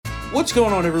What's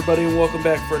going on, everybody, and welcome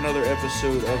back for another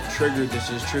episode of Triggered. This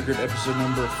is Triggered episode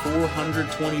number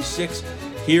 426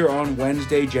 here on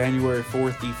Wednesday, January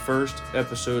 4th, the first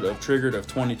episode of Triggered of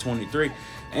 2023.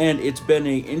 And it's been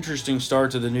an interesting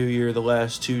start to the new year the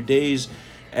last 2 days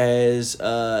as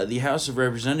the House of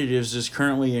Representatives is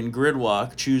currently in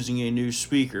gridlock choosing a new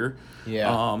speaker,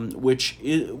 which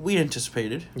we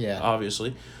anticipated,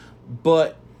 obviously.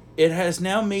 But it has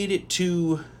now made it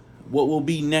to what will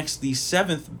be next, the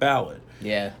 7th ballot.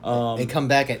 Yeah. They come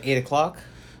back at 8 o'clock?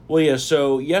 Well, yeah,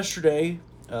 so yesterday,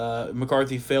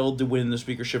 McCarthy failed to win the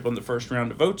speakership on the first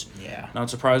round of votes. Yeah. Not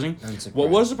surprising. What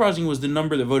was surprising was the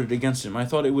number that voted against him. I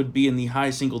thought it would be in the high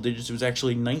single digits. It was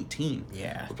actually 19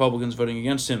 Republicans voting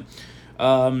against him.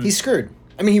 He's screwed.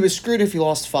 I mean, he was screwed if he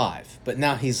lost 5, but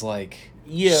now he's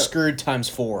screwed times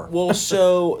 4. Well,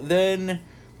 so then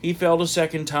he failed a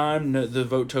second time. The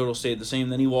vote total stayed the same.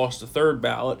 Then he lost the third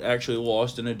ballot, actually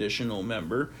lost an additional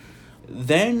member.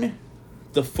 Then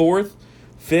the 4th,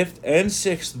 5th, and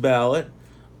 6th ballot,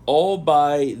 all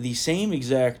by the same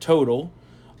exact total,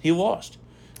 he lost.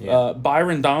 Yeah.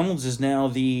 Byron Donalds is now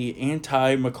the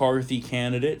anti-McCarthy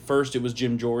candidate. First it was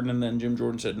Jim Jordan, and then Jim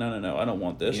Jordan said, no, I don't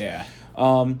want this. Yeah.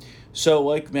 So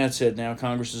like Matt said, now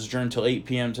Congress is adjourned till 8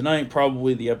 p.m. tonight.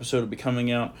 Probably the episode will be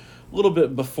coming out a little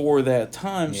bit before that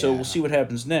time, so we'll see what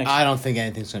happens next. I don't think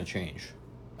anything's going to change.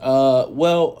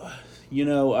 Well,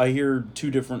 I hear two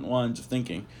different lines of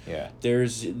thinking. Yeah.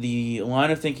 There's the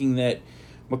line of thinking that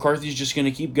McCarthy's just going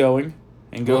to keep going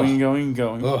and going and going and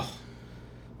going. Ugh.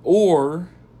 Or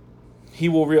he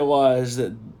will realize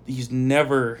that he's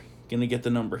never going to get the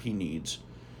number he needs,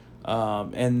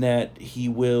 and that he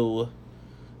will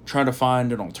try to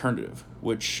find an alternative,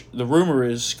 which the rumor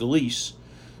is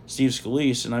Steve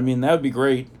Scalise, and I mean, that would be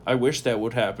great. I wish that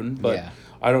would happen, but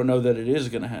I don't know that it is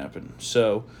going to happen.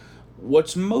 So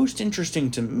what's most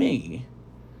interesting to me,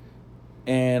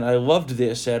 and I loved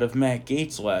this out of Matt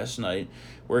Gaetz last night,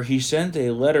 where he sent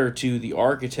a letter to the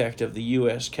architect of the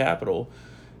U.S. Capitol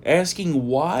asking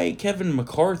why Kevin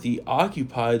McCarthy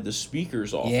occupied the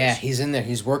Speaker's office. Yeah, he's in there.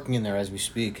 He's working in there as we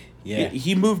speak. Yeah.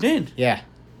 He moved in. Yeah.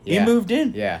 He moved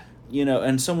in. Yeah.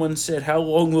 And someone said, how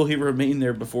long will he remain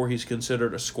there before he's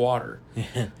considered a squatter?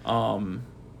 I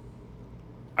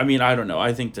mean, I don't know.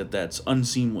 I think that's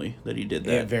unseemly that he did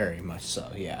that. Yeah, very much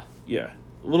so, yeah. Yeah.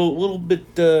 A little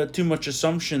bit too much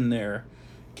assumption there,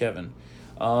 Kevin.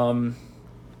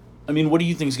 I mean, what do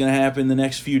you think is going to happen the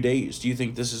next few days? Do you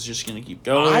think this is just going to keep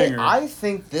going? I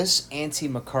think this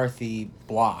anti-McCarthy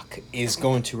block is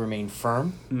going to remain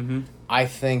firm. Mm-hmm. I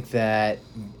think that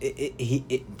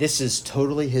this is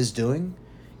totally his doing.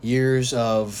 Years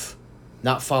of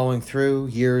not following through,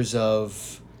 years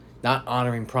of not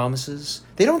honoring promises.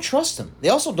 They don't trust him. They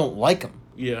also don't like him.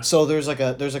 Yeah. So there's like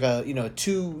a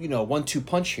 1-2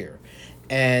 punch here,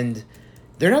 and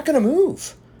they're not going to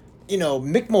move.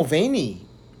 Mick Mulvaney.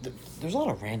 There's a lot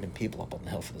of random people up on the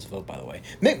Hill for this vote, by the way.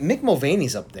 Mick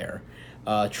Mulvaney's up there,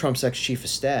 Trump's ex-chief of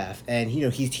staff, and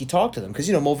he talked to them because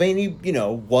Mulvaney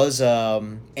was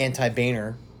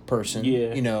anti-Boehner person.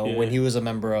 When he was a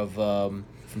member of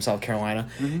from South Carolina.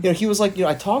 Mm-hmm. He was like,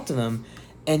 I talked to them,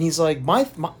 and he's like,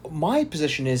 my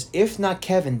position is, if not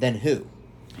Kevin, then who?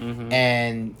 Mm-hmm.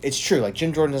 And it's true. Like,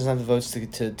 Jim Jordan doesn't have the votes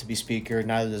to be speaker.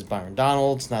 Neither does Byron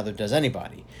Donalds. Neither does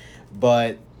anybody.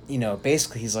 But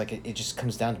basically he's like, it just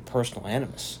comes down to personal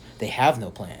animus. They have no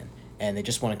plan, and they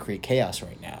just want to create chaos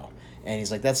right now. And he's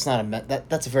like, that's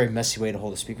a very messy way to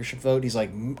hold a speakership vote. He's like,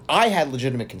 I had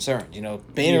legitimate concerns.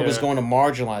 Boehner was going to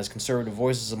marginalize conservative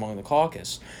voices among the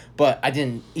caucus, but I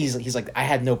didn't. He's like, I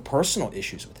had no personal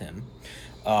issues with him.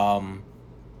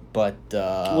 But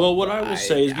what I will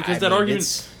say is, because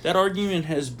that argument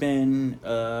has been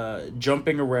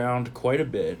jumping around quite a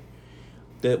bit.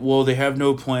 That they have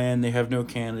no plan, they have no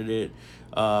candidate,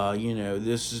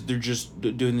 they're just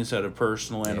doing this out of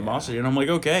personal animosity, and I'm like,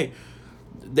 okay,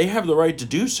 they have the right to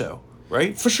do so,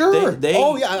 right? For sure.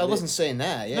 I wasn't saying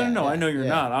that. Yeah. No, I know you're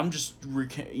not. I'm just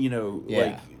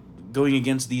like going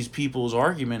against these people's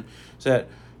argument that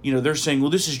they're saying, well,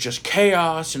 this is just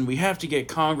chaos, and we have to get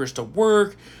Congress to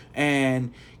work,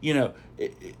 and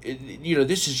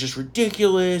this is just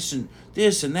ridiculous, and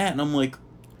this and that, and I'm like,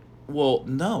 well,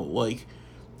 no, like.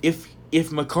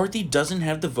 If McCarthy doesn't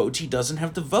have the votes, he doesn't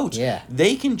have the votes. Yeah.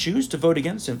 They can choose to vote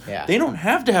against him. Yeah. They don't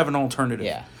have to have an alternative.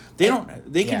 Yeah. They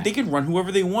can run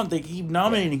whoever they want. They can keep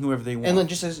nominating whoever they want. And then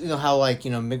just as how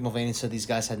Mick Mulvaney said these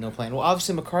guys had no plan. Well,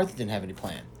 obviously McCarthy didn't have any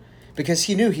plan, because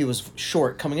he knew he was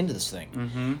short coming into this thing.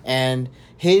 Mm-hmm. And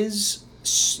his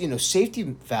safety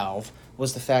valve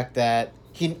was the fact that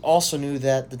he also knew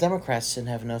that the Democrats didn't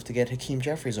have enough to get Hakeem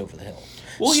Jeffries over the hill.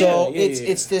 Well, So yeah,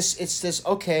 it's this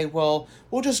okay, well,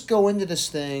 we'll just go into this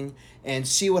thing and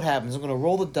see what happens. I'm gonna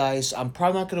roll the dice. I'm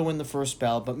probably not gonna win the first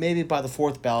ballot, but maybe by the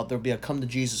fourth ballot there'll be a come to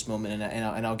Jesus moment,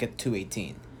 and I'll get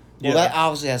 218. Well, Yeah. that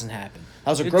obviously hasn't happened.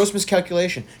 That was a It's- gross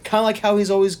miscalculation. Kind of like how he's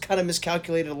always kind of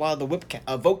miscalculated a lot of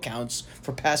the vote counts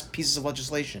for past pieces of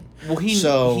legislation. Well,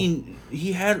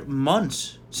 he had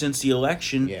months since the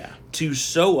election Yeah. to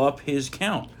sew up his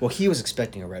count. Well, he was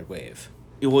expecting a red wave.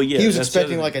 Well, yeah, He was that's the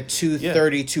expecting other like thing. a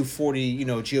 230, 240,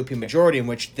 GOP majority, in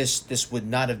which this would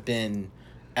not have been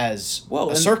as a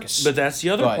and- circus. But that's the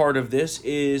other But- part of this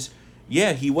is,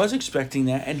 yeah, he was expecting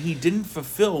that, and he didn't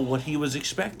fulfill what he was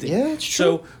expecting. Yeah, it's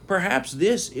So true. perhaps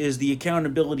this is the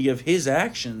accountability of his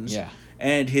actions. Yeah.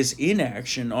 And his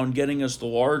inaction on getting us the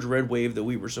large red wave that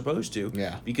we were supposed to.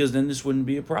 Yeah. Because then this wouldn't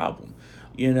be a problem.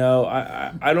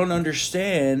 I don't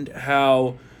understand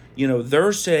how,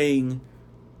 they're saying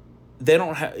they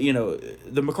don't have,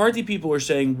 the McCarthy people are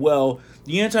saying, well,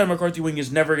 the anti-McCarthy wing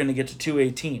is never going to get to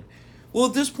 218. Well,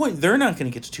 at this point, they're not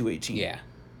going to get to 218. Yeah.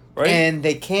 Right? And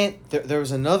they can't. There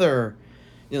was another,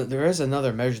 there is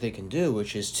another measure they can do,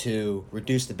 which is to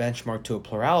reduce the benchmark to a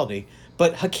plurality.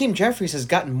 But Hakeem Jeffries has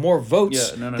gotten more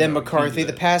votes No, than you can't McCarthy do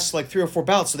the that. past 3 or 4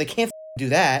 ballots, so they can't do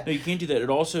that. No, you can't do that. It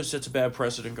also sets a bad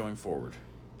precedent going forward.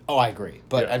 Oh, I agree,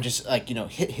 but Yeah. I'm just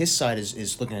his side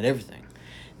is looking at everything.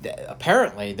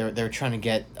 Apparently, they're trying to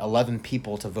get 11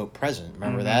 people to vote president.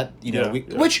 Remember that? Yeah.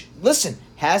 Which listen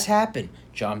has happened.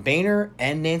 John Boehner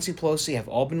and Nancy Pelosi have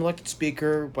all been elected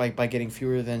speaker by getting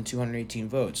fewer than 218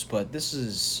 votes. But this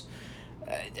is,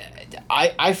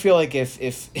 I feel like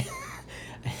if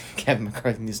Kevin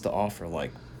McCarthy needs to offer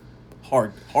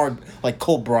hard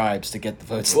cold bribes to get the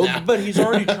votes. Well, now. but he's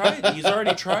already tried. He's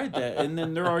already tried that, and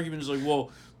then their argument is like, well,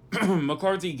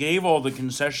 McCarthy gave all the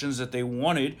concessions that they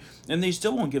wanted, and they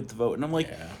still won't give the vote. And I'm like,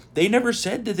 they never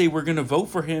said that they were going to vote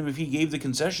for him if he gave the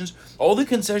concessions. All the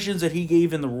concessions that he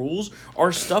gave in the rules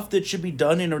are stuff that should be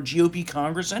done in our GOP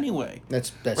Congress anyway.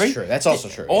 That's right? true. That's also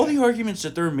true. All the arguments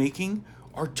that they're making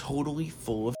are totally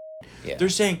full of. Yeah. They're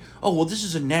saying, oh, well, this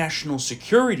is a national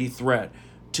security threat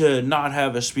to not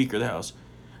have a Speaker of the House.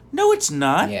 No, it's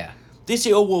not. Yeah. They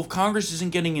say, oh, well, if Congress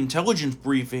isn't getting intelligence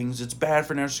briefings, it's bad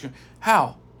for national security.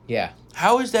 How? Yeah.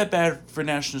 How is that bad for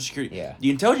national security? Yeah. The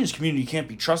intelligence community can't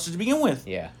be trusted to begin with.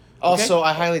 Yeah. Also,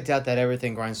 I highly doubt that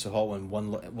everything grinds to a halt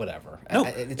when whatever. No,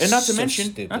 It's and not to so mention,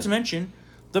 stupid.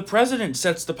 the president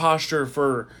sets the posture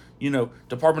for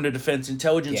Department of Defense,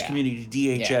 intelligence Yeah. community,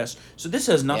 DHS. So this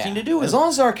has nothing to do with As it. long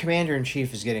as our commander in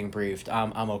chief is getting briefed,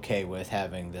 I'm okay with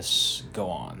having this go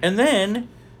on. And then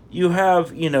you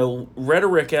have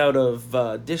rhetoric out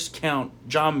of discount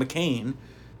John McCain,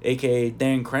 aka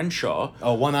Dan Crenshaw.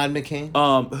 Oh, one-eyed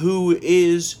McCain. Who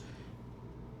is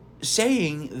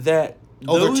saying that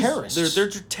they're terrorists. They're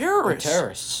terrorists. They're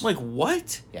terrorists. Like,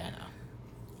 what? Yeah, I know.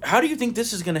 How do you think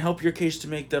this is going to help your case to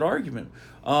make that argument?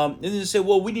 And then they say,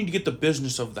 well, we need to get the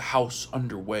business of the House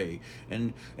underway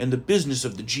and the business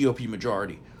of the GOP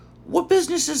majority. What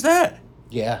business is that?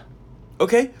 Yeah.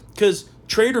 Okay? Because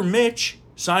Trader Mitch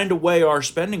signed away our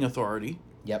spending authority.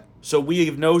 Yep. So we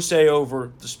have no say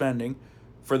over the spending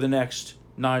for the next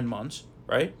 9 months,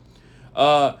 right?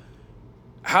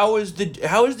 How is the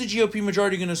GOP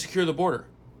majority going to secure the border?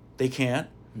 They can't,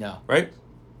 No. right?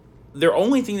 Their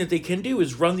only thing that they can do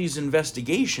is run these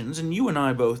investigations, and you and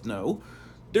I both know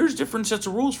there's different sets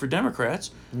of rules for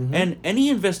Democrats, and any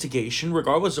investigation,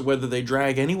 regardless of whether they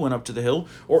drag anyone up to the Hill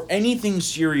or anything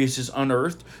serious is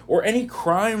unearthed or any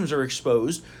crimes are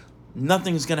exposed,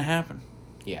 nothing's going to happen,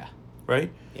 Yeah.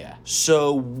 right? Yeah.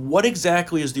 So what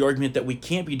exactly is the argument that we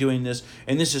can't be doing this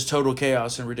and this is total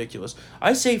chaos and ridiculous?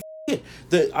 I say it.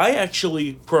 That I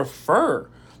actually prefer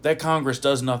that Congress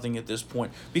does nothing at this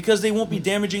point because they won't be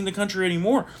damaging the country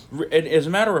anymore. And as a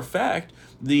matter of fact,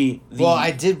 Well,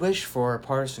 I did wish for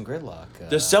partisan gridlock.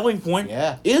 the selling point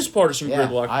Yeah. is partisan Yeah,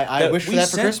 gridlock. I wish for that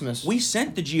for Christmas. We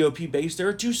sent the GOP base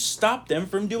there to stop them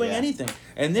from doing Yeah. anything.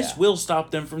 And this Yeah. will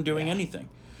stop them from doing anything.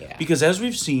 Yeah. Because as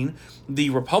we've seen, the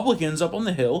Republicans up on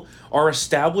the Hill are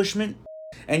establishment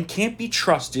and can't be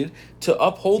trusted to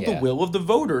uphold the Yeah. will of the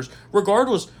voters,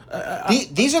 regardless.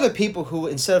 These are the people who,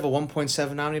 instead of a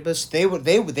 1.7 omnibus, they would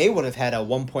have had a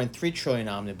 1.3 trillion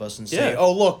omnibus and say, Yeah.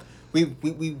 "Oh, look,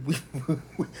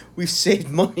 we've saved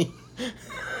money."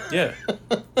 Yeah.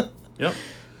 Yep.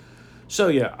 So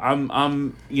yeah,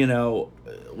 I'm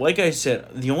like I said,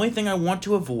 the only thing I want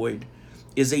to avoid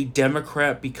is a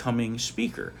Democrat becoming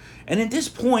speaker. And at this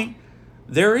point,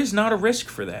 there is not a risk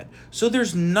for that. So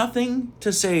there's nothing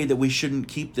to say that we shouldn't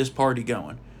keep this party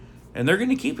going. And they're going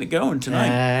to keep it going tonight.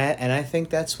 And I think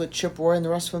that's what Chip Roy and the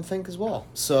rest of them think as well.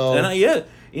 So And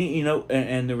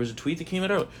and there was a tweet that came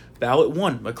out earlier. Ballot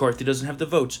 1, McCarthy doesn't have the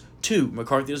votes. 2,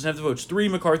 McCarthy doesn't have the votes. 3,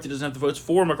 McCarthy doesn't have the votes.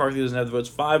 4, McCarthy doesn't have the votes.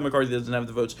 5, McCarthy doesn't have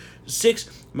the votes.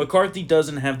 6, McCarthy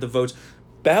doesn't have the votes.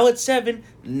 Ballot 7,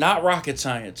 not rocket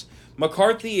science.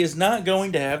 McCarthy is not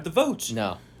going to have the votes.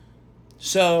 No.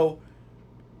 So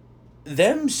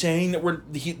them saying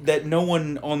that no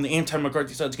one on the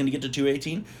anti-McCarthy side is going to get to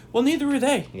 218, well, neither are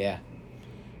they. Yeah.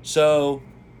 So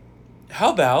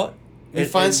how about you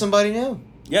find somebody new?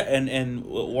 Yeah, and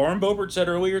Lauren Boebert said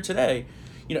earlier today,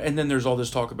 and then there's all this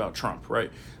talk about Trump,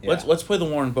 right? Yeah. Let's play the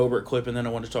Lauren Boebert clip, and then I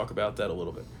want to talk about that a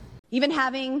little bit. Even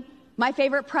having my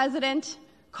favorite president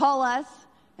call us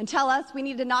and tell us we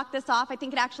need to knock this off, I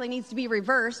think it actually needs to be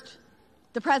reversed.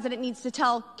 The president needs to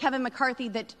tell Kevin McCarthy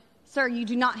that, sir, you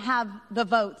do not have the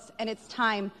votes, and it's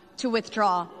time to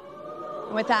withdraw.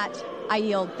 And with that, I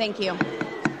yield. Thank you.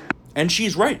 And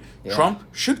she's right. Yeah. Trump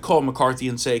should call McCarthy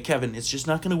and say, Kevin, it's just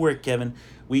not going to work, Kevin.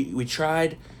 We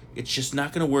tried. It's just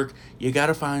not going to work. You got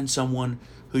to find someone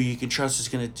who you can trust is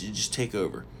going to just take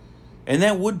over. And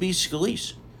that would be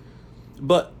Scalise.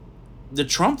 But the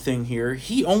Trump thing here,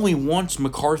 he only wants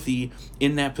McCarthy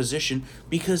in that position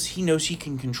because he knows he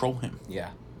can control him.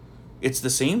 Yeah. It's the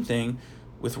same thing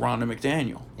with Ronna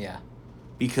McDaniel. Yeah.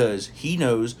 Because he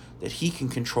knows that he can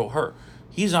control her.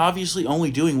 He's obviously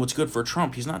only doing what's good for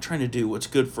Trump. He's not trying to do what's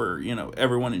good for,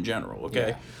 everyone in general,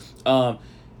 okay? Yeah.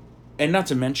 And not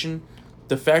to mention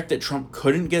the fact that Trump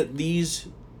couldn't get these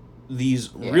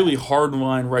really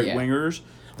hardline right-wingers,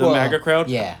 the MAGA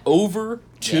crowd, over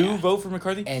to vote for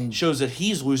McCarthy, and shows that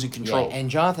he's losing control. Yeah. And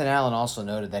Jonathan Allen also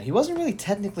noted that he wasn't really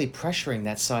technically pressuring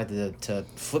that side to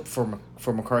flip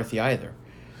for McCarthy either.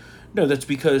 No, that's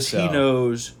because he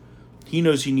knows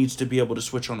he needs to be able to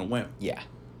switch on a whim. Yeah.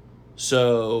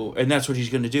 So, and that's what he's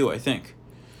going to do, I think.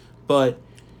 But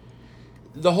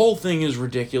the whole thing is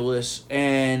ridiculous,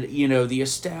 and, the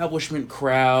establishment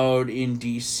crowd in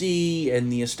D.C.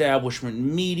 and the establishment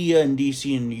media in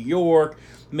D.C. and New York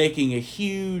making a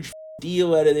huge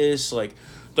deal out of this, like,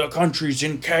 the country's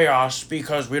in chaos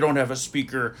because we don't have a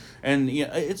speaker, and,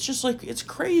 it's just, like, it's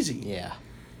crazy. Yeah.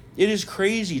 It is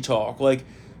crazy talk. Like,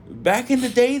 back in the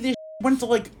day, this went to,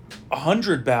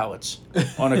 100 ballots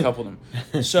on a couple of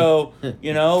them. So,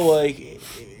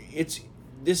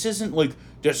 this isn't like,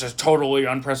 this is totally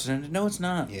unprecedented. No, it's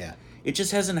not. Yeah. It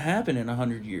just hasn't happened in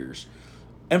 100 years.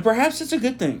 And perhaps it's a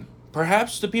good thing.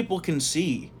 Perhaps the people can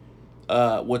see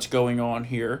what's going on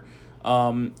here.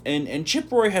 And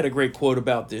Chip Roy had a great quote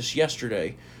about this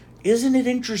yesterday. Isn't it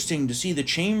interesting to see the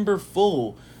chamber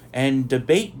full and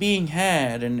debate being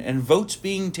had and votes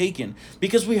being taken?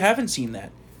 Because we haven't seen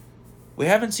that. We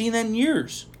haven't seen that in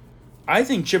years. I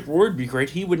think Chip Roy would be great.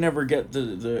 He would never get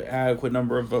the adequate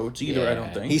number of votes either, I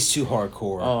don't think. He's too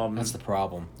hardcore. That's the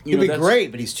problem. He'd be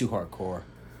great, but he's too hardcore.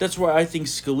 That's why I think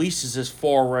Scalise is as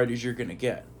far right as you're going to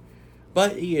get.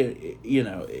 But,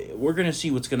 we're going to see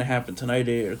what's going to happen tonight at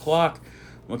 8 o'clock.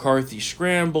 McCarthy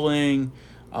scrambling.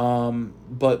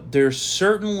 But there's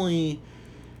certainly...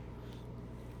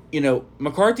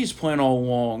 McCarthy's plan all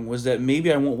along was that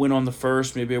maybe I won't win on the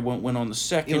first, maybe I won't win on the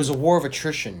second. It was a war of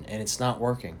attrition, and it's not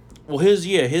working. Well, his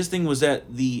thing was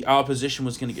that the opposition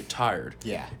was going to get tired.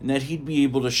 Yeah. And that he'd be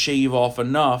able to shave off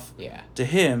enough to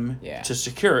him to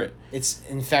secure it. It's,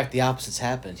 in fact, the opposite's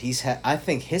happened. I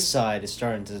think his side is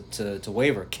starting to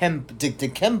waver.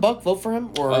 Did Ken Buck vote for him?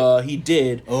 Or he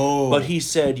did. Oh. But he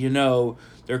said,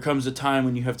 there comes a time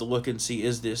when you have to look and see,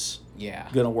 is this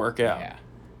going to work out? Yeah.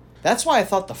 That's why I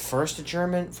thought the first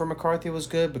adjournment for McCarthy was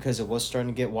good, because it was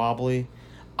starting to get wobbly.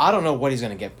 I don't know what he's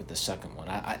going to get with the second one.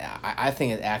 I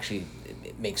think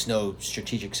it makes no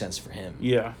strategic sense for him.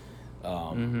 Yeah.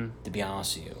 To be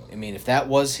honest with you. I mean, if that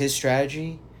was his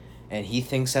strategy and he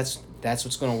thinks that's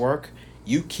what's going to work,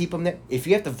 you keep him there. If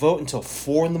you have to vote until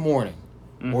 4 a.m.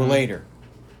 or later,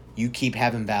 you keep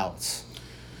having ballots.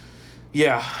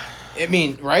 Yeah. I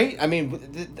mean, right? I mean,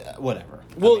 whatever.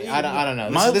 Well, I don't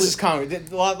know. This is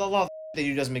Congress. A lot of they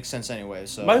do doesn't make sense anyway.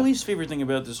 So my least favorite thing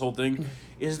about this whole thing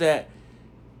is that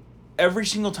every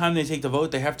single time they take the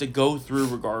vote, they have to go through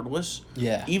regardless.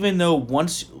 Yeah. Even though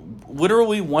once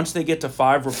they get to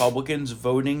 5 Republicans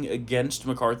voting against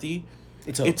McCarthy,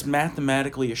 it's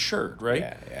mathematically assured, right?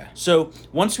 Yeah. So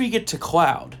once we get to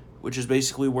Cloud, which is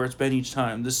basically where it's been each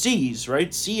time, the C's,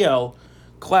 right? CL,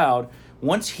 Cloud.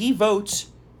 Once he votes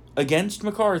against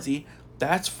McCarthy,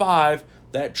 that's 5.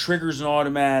 That triggers an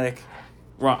automatic,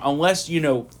 unless,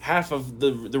 half of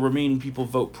the remaining people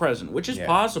vote present, which is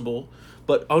possible,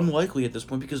 but unlikely at this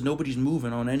point because nobody's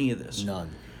moving on any of this.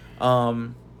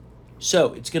 None.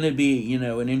 So it's going to be,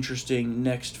 an interesting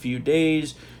next few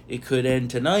days. It could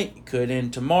end tonight. It could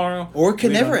end tomorrow. Or it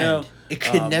could We never don't know. end. It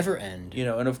could never end.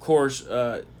 And of course,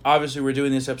 obviously we're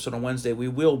doing this episode on Wednesday. We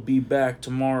will be back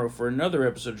tomorrow for another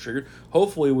episode of Triggered,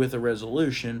 hopefully with a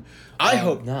resolution. I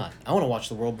hope not. I want to watch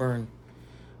the world burn.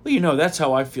 Well, that's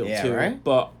how I feel too. Right?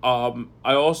 But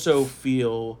I also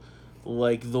feel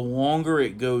like the longer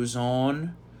it goes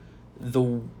on,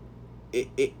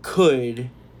 it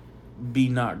could be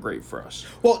not great for us.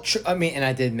 Well, and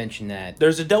I did mention that.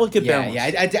 There's a delicate balance.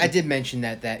 Yeah, I did mention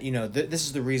that this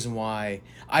is the reason why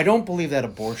I don't believe that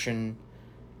abortion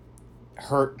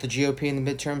hurt the GOP in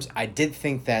the midterms. I did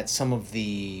think that some of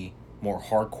the more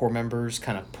hardcore members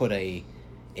kind of put a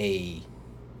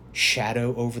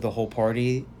shadow over the whole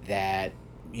party that,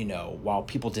 while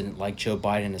people didn't like Joe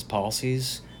Biden and his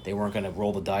policies, they weren't going to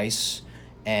roll the dice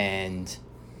and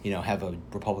have a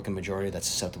Republican majority that's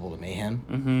susceptible to mayhem,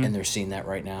 and they're seeing that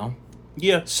right now.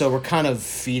 Yeah. So we're kind of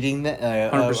feeding that,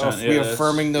 100%,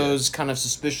 reaffirming those kind of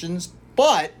suspicions.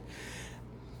 But,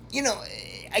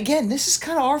 again, this is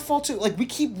kind of our fault too. Like, we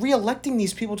keep re-electing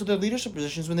these people to their leadership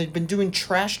positions when they've been doing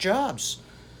trash jobs.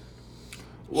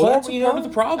 Well, that's a part of the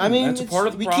problem. I mean, that's a part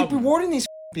of the we problem. keep rewarding these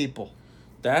people.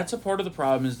 That's a part of the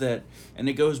problem is that, and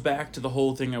it goes back to the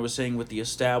whole thing I was saying with the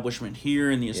establishment here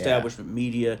and the establishment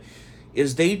media,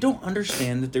 is they don't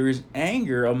understand that there is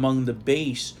anger among the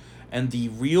base and the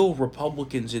real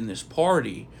Republicans in this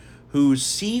party who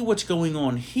see what's going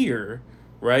on here,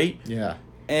 right? Yeah.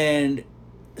 And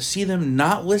see them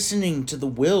not listening to the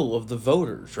will of the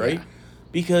voters, right? Yeah.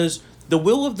 Because the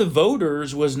will of the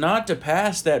voters was not to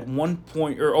pass that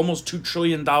almost $2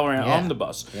 trillion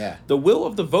omnibus. Yeah. The will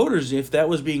of the voters, if that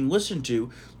was being listened to,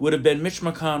 would have been Mitch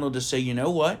McConnell to say, you know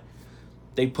what?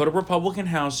 They put a Republican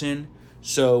House in,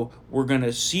 so we're going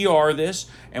to CR this,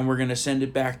 and we're going to send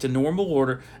it back to normal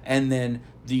order, and then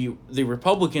the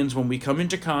Republicans, when we come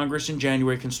into Congress in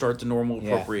January, can start the normal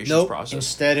appropriations process.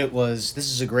 Instead it was,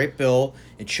 this is a great bill.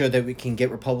 It showed that we can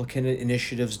get Republican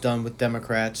initiatives done with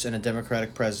Democrats and a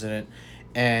Democratic president,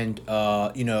 and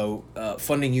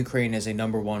funding Ukraine as a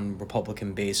number one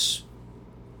Republican base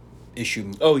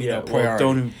issue. Oh yeah, priority.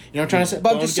 Well, you know what I'm trying to say?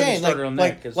 But I'm just saying,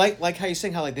 like how you're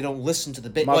saying how they don't listen to the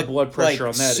bit. My blood pressure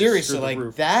on that is seriously, through the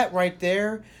roof. That right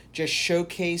there just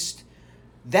showcased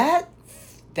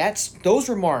those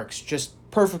remarks just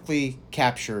perfectly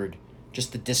captured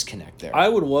just the disconnect there. I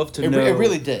would love to know. It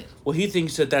really did. Well, he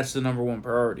thinks that that's the number one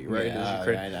priority, right? Yeah,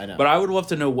 I know. But I would love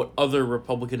to know what other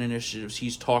Republican initiatives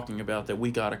he's talking about that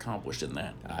we got accomplished in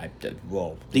that.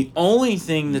 The only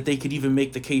thing that they could even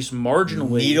make the case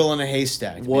marginally needle in a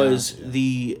haystack was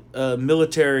the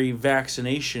military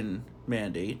vaccination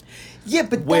mandate. Yeah,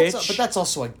 but that's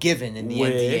also a given in the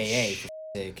NDAA. For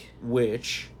sake.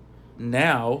 Which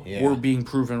now we're being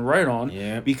proven right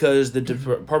on because the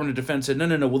Department of Defense said,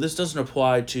 no, well, this doesn't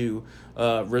apply to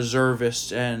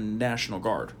reservists and National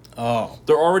Guard. Oh.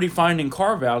 They're already finding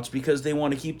carve-outs because they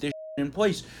want to keep this in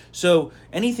place. So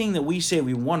anything that we say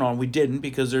we won on, we didn't,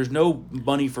 because there's no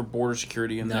money for border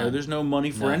security in there. There's no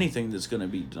money for anything that's going to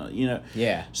be done,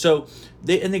 Yeah. So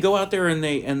they go out there and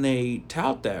they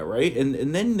tout that, right?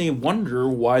 And then they wonder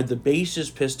why the base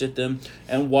is pissed at them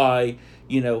and why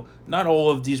not all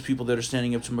of these people that are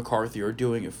standing up to McCarthy are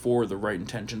doing it for the right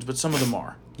intentions, but some of them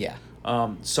are. Yeah.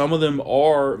 Some of them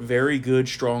are very good,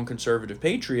 strong conservative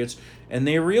patriots, and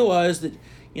they realize that,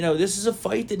 this is a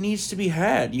fight that needs to be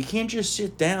had. You can't just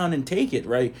sit down and take it,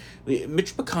 right?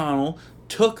 Mitch McConnell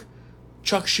took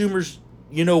Chuck Schumer's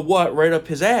right up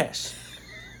his ass.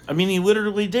 I mean, he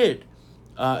literally did.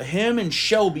 Him and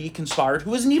Shelby conspired,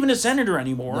 who isn't even a senator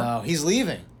anymore. No, he's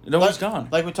leaving. No, he's gone.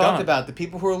 Like we talked about, the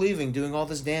people who are leaving, doing all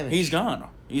this damage. He's gone.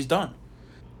 He's done.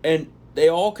 And they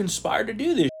all conspired to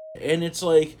do this shit. And it's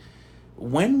like,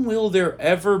 when will there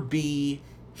ever be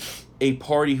a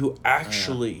party who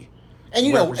actually and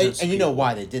you know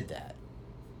why they did that?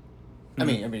 I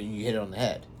mean, you hit it on the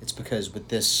head. It's because with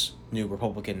this new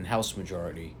Republican House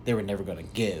majority, they were never going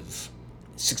to give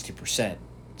 60%,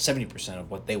 70%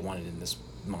 of what they wanted in this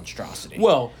monstrosity.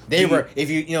 Well,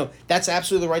 that's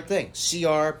absolutely the right thing.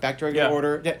 CR, back to regular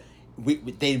order. Yeah,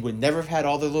 they would never have had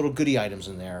all the little goodie items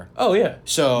in there. Oh yeah.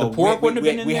 So the pork wouldn't have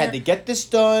been in there. We had to get this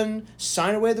done,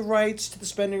 sign away the rights to the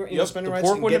spending, spending the rights.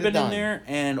 Pork and wouldn't get have been it in there,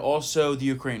 and also the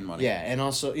Ukraine money. Yeah, and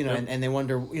also and they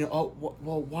wonder,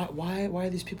 why are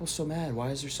these people so mad? Why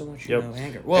is there so much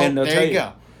anger? Well, and there you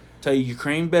go. Tell you,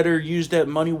 Ukraine better use that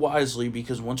money wisely,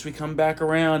 because once we come back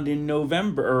around in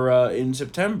November or in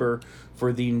September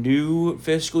for the new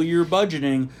fiscal year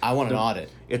budgeting, I want an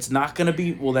audit. It's not going to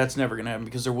be that's never going to happen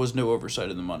because there was no oversight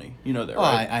of the money. You know that,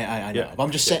 right? I know. But I'm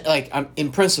just saying, I'm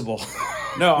in principle.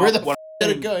 No, we're the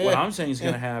Let it go, What yeah. I'm saying is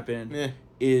going to happen Yeah.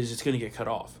 is it's going to get cut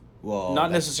off. Well,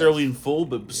 Not necessarily in full,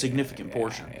 but significant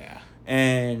portion. Yeah.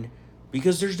 And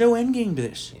because there's no end game to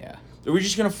this. Yeah. Are we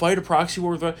just going to fight a proxy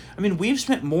war with... I mean, we've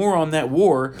spent more on that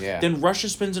war than Russia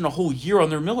spends in a whole year on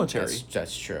their military.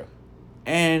 That's true.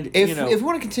 And, if we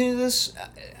want to continue this,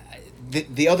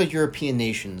 the other European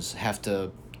nations have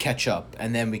to catch up,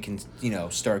 and then we can,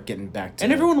 start getting back to...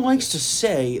 And everyone likes to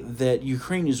say that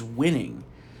Ukraine is winning,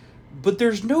 but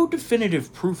there's no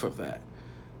definitive proof of that.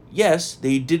 Yes,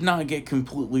 they did not get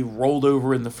completely rolled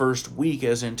over in the first week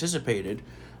as anticipated,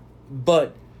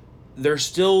 but they're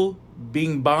still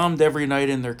being bombed every night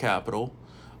in their capital.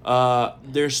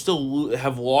 They still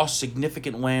have lost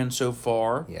significant land so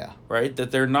far. Yeah. Right? That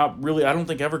they're not really, I don't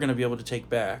think, ever going to be able to take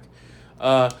back.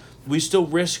 We still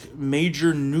risk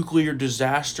major nuclear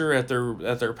disaster at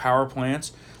their power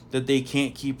plants that they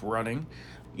can't keep running.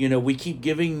 We keep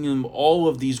giving them all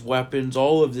of these weapons,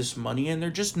 all of this money, and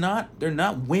they're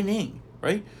not winning,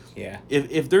 right? Yeah.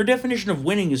 If their definition of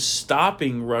winning is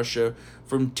stopping Russia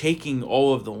from taking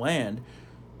all of the land,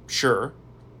 sure,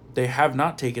 they have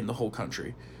not taken the whole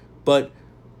country, but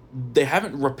they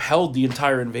haven't repelled the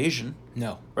entire invasion.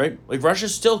 No. Right? Like, Russia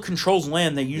still controls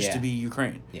land that used to be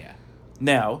Ukraine. Yeah.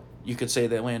 Now, you could say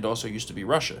that land also used to be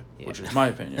Russia, which is my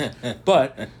opinion.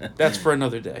 But that's for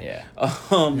another day.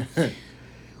 Yeah.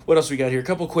 What else we got here? A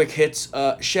couple quick hits.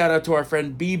 Shout out to our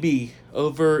friend Bibi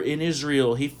over in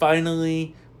Israel. He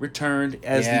finally returned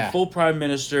as the full prime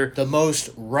minister. The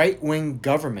most right-wing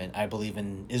government, I believe,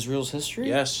 in Israel's history.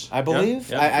 Yes. I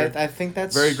believe. Yep. I think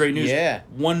that's... Very great news. Yeah.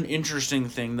 One interesting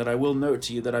thing that I will note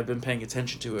to you that I've been paying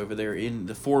attention to over there in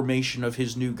the formation of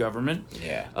his new government.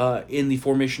 Yeah. In the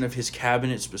formation of his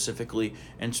cabinet specifically,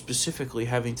 and specifically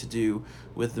having to do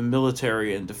with the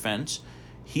military and defense,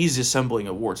 he's assembling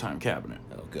a wartime cabinet.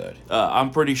 Oh, good.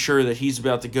 I'm pretty sure that he's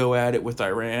about to go at it with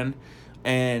Iran,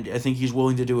 and I think he's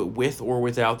willing to do it with or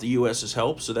without the U.S.'s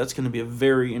help, so that's going to be a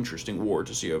very interesting war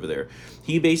to see over there.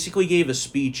 He basically gave a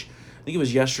speech, I think it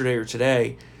was yesterday or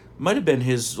today, might have been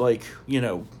his,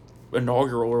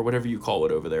 inaugural or whatever you call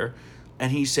it over there,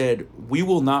 and he said, we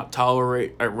will not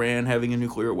tolerate Iran having a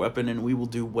nuclear weapon, and we will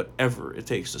do whatever it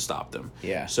takes to stop them.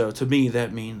 Yeah. So to me,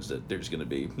 that means that there's going to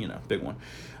be, big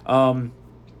one.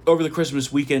 Over the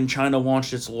Christmas weekend, China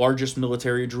launched its largest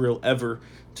military drill ever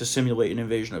to simulate an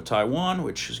invasion of Taiwan,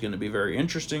 which is going to be very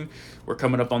interesting. We're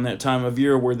coming up on that time of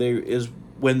year when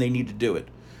they need to do it.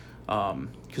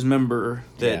 Because remember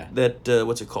that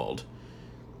what's it called?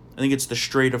 I think it's the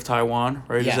Strait of Taiwan,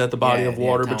 right? Yeah. Is that the body of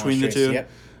water between the two?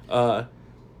 Yep.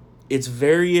 It's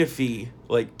very iffy,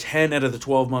 10 out of the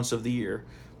 12 months of the year.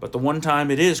 But the one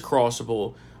time it is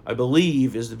crossable, I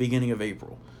believe, is the beginning of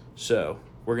April. So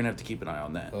we're going to have to keep an eye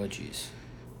on that. Oh, jeez.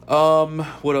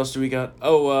 What else do we got?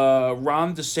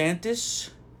 Ron DeSantis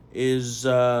is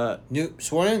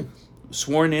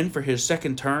sworn in for his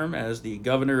second term as the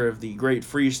governor of the great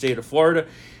free state of Florida.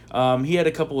 He had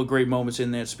a couple of great moments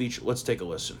in that speech. Let's take a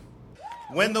listen.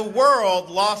 When the world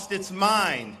lost its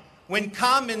mind, when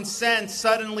common sense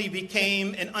suddenly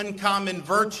became an uncommon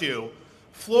virtue,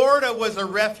 Florida was a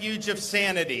refuge of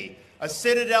sanity, a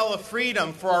citadel of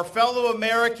freedom for our fellow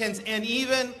Americans and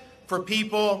even for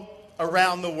people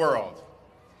around the world.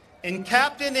 In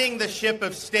captaining the ship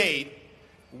of state,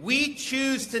 we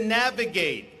choose to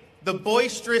navigate the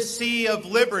boisterous sea of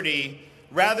liberty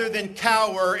rather than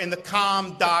cower in the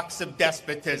calm docks of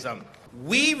despotism.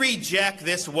 We reject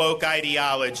this woke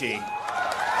ideology.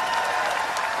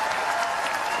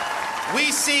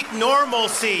 We seek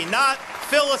normalcy, not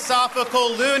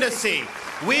philosophical lunacy.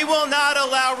 We will not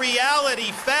allow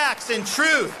reality, facts, and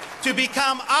truth to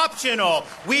become optional.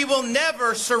 We will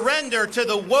never surrender to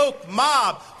the woke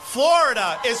mob.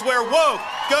 Florida is where woke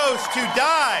goes to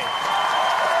die.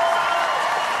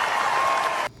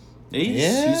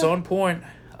 He's on point.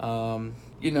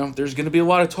 There's going to be a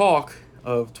lot of talk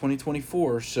of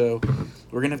 2024, so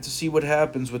we're going to have to see what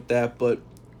happens with that. But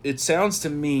it sounds to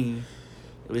me,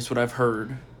 at least what I've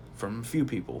heard from a few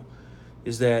people,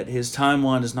 is that his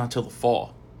timeline is not till the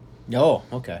fall. Oh,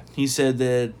 okay. He said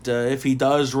that if he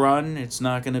does run, it's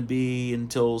not going to be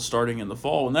until starting in the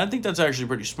fall, and I think that's actually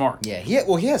pretty smart. Yeah, he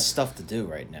has stuff to do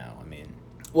right now. I mean,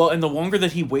 well, and the longer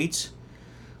that he waits,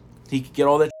 he could get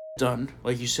all that done,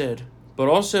 like you said. But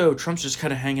also, Trump's just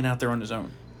kind of hanging out there on his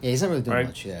own. Yeah, he's not really doing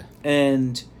much. Yeah,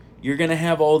 and you're going to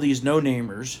have all these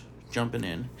no-namers jumping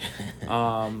in.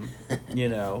 Yeah,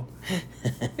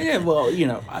 well,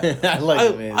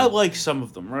 I like some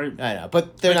of them, right? I know,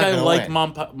 but they're not going to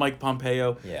win. Mike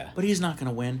Pompeo. Yeah. But he's not going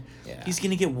to win. Yeah. He's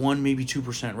going to get 1, maybe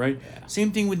 2%, right? Yeah.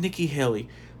 Same thing with Nikki Haley.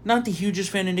 Not the hugest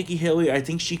fan of Nikki Haley. I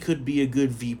think she could be a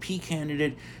good VP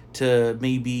candidate. to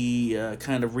maybe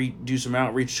kind of do some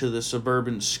outreach to the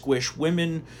suburban squish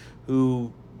women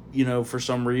who, for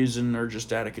some reason are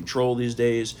just out of control these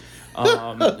days.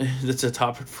 That's a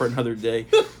topic for another day.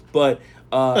 But,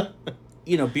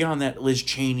 beyond that, Liz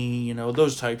Cheney,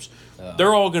 those types,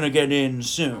 they're all going to get in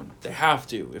soon. They have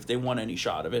to if they want any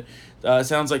shot of it. It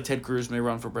sounds like Ted Cruz may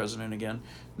run for president again.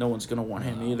 No one's going to want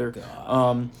him either.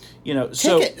 God.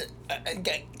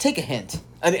 Take a hint.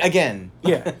 Again.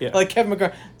 Yeah. Like Kevin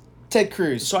McCarthy. Ted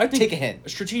Cruz. So I think take a hint.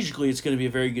 Strategically, it's going to be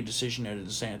a very good decision out of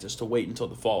DeSantis to wait until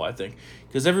the fall, I think.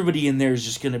 Because everybody in there is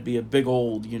just going to be a big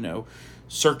old,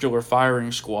 circular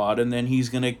firing squad. And then he's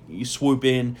going to swoop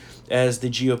in as the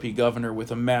GOP governor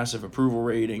with a massive approval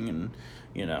rating. And,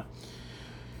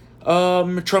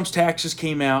 Trump's taxes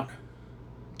came out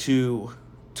to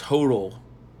total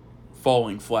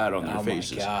falling flat on their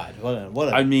faces. Oh my God!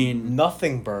 What a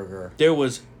nothing burger. There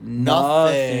was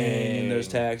nothing in those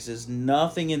taxes.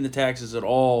 Nothing in the taxes at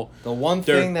all. The one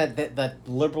thing that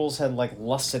liberals had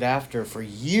lusted after for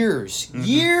years,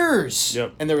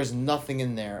 yep. And there was nothing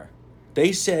in there.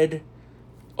 They said,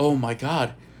 "Oh my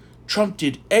God, Trump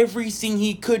did everything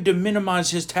he could to minimize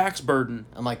his tax burden."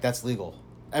 I'm like, that's legal.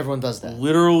 Everyone does that.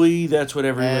 Literally, that's what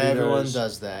everyone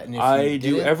does that. And if I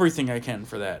do everything I can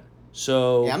for that.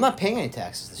 So yeah, I'm not paying any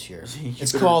taxes this year.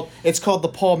 It's called the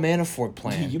Paul Manafort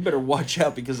plan. You better watch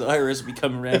out because the IRS will be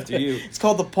coming after you. It's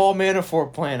called the Paul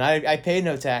Manafort plan. I pay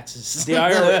no taxes. The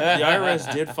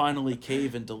IRS did finally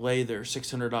cave and delay their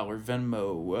 $600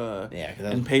 Venmo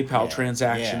and PayPal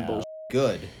transaction bullshit.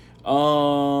 Good.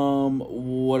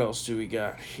 What else do we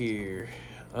got here?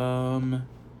 I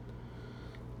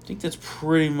think that's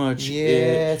pretty much it.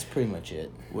 Yeah, that's pretty much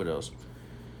it. What else?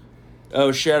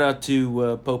 Oh, shout out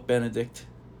to Pope Benedict.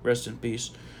 Rest in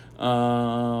peace.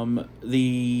 The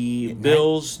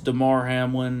Bills, DeMar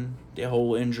Hamlin, the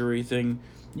whole injury thing.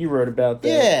 You wrote about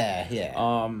that.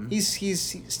 Yeah. He's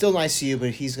still in ICU, but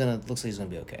looks like he's gonna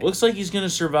be okay. Looks like he's gonna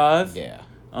survive. Yeah.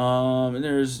 And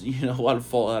there's a lot of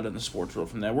fallout in the sports world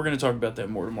from that. We're gonna talk about that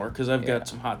more tomorrow because I've got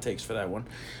some hot takes for that one.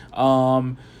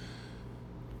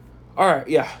 All right,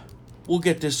 yeah. We'll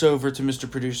get this over to Mr.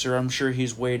 Producer. I'm sure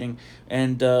he's waiting.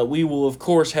 And we will, of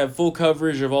course, have full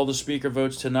coverage of all the speaker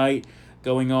votes tonight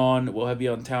going on. We'll have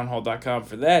you on townhall.com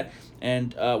for that.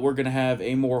 And we're going to have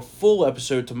a more full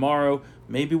episode tomorrow,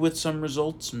 maybe with some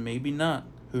results, maybe not.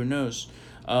 Who knows?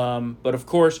 But, of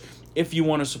course, if you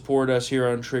want to support us here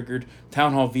on Triggered,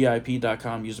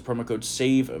 townhallvip.com. Use the promo code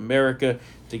SAVEAmerica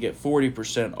to get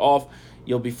 40% off.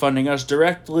 You'll be funding us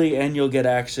directly, and you'll get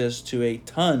access to a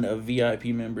ton of VIP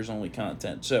members-only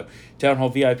content. So,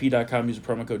 townhallvip.com, use the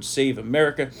promo code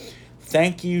SAVEAmerica.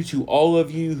 Thank you to all of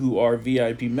you who are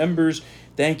VIP members.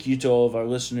 Thank you to all of our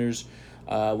listeners.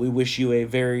 We wish you a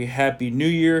very happy New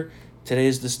Year. Today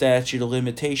is the statute of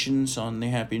limitations on the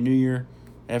Happy New Year.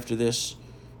 After this,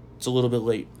 it's a little bit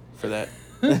late for that.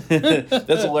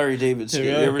 That's a Larry David skit.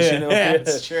 You ever seen that? Yeah,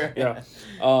 it's true. Yeah.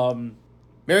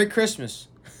 Merry Christmas.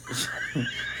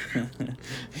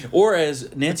 Or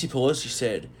as Nancy Pelosi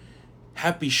said,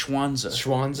 Happy Schwanza.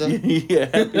 Schwanza? Yeah,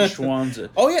 Happy Schwanza.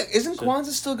 Oh, yeah. Isn't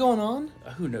Kwanzaa still going on?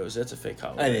 Who knows? That's a fake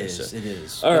holiday. It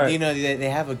is. All right. They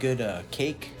have a good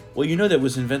cake. Well, that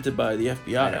was invented by the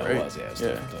FBI, right? It was, yeah.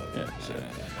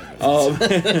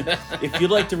 If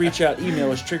you'd like to reach out,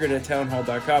 email us,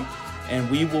 triggered@townhall.com, and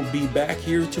we will be back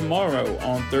here tomorrow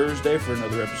on Thursday for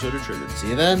another episode of Triggered. See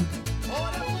you then.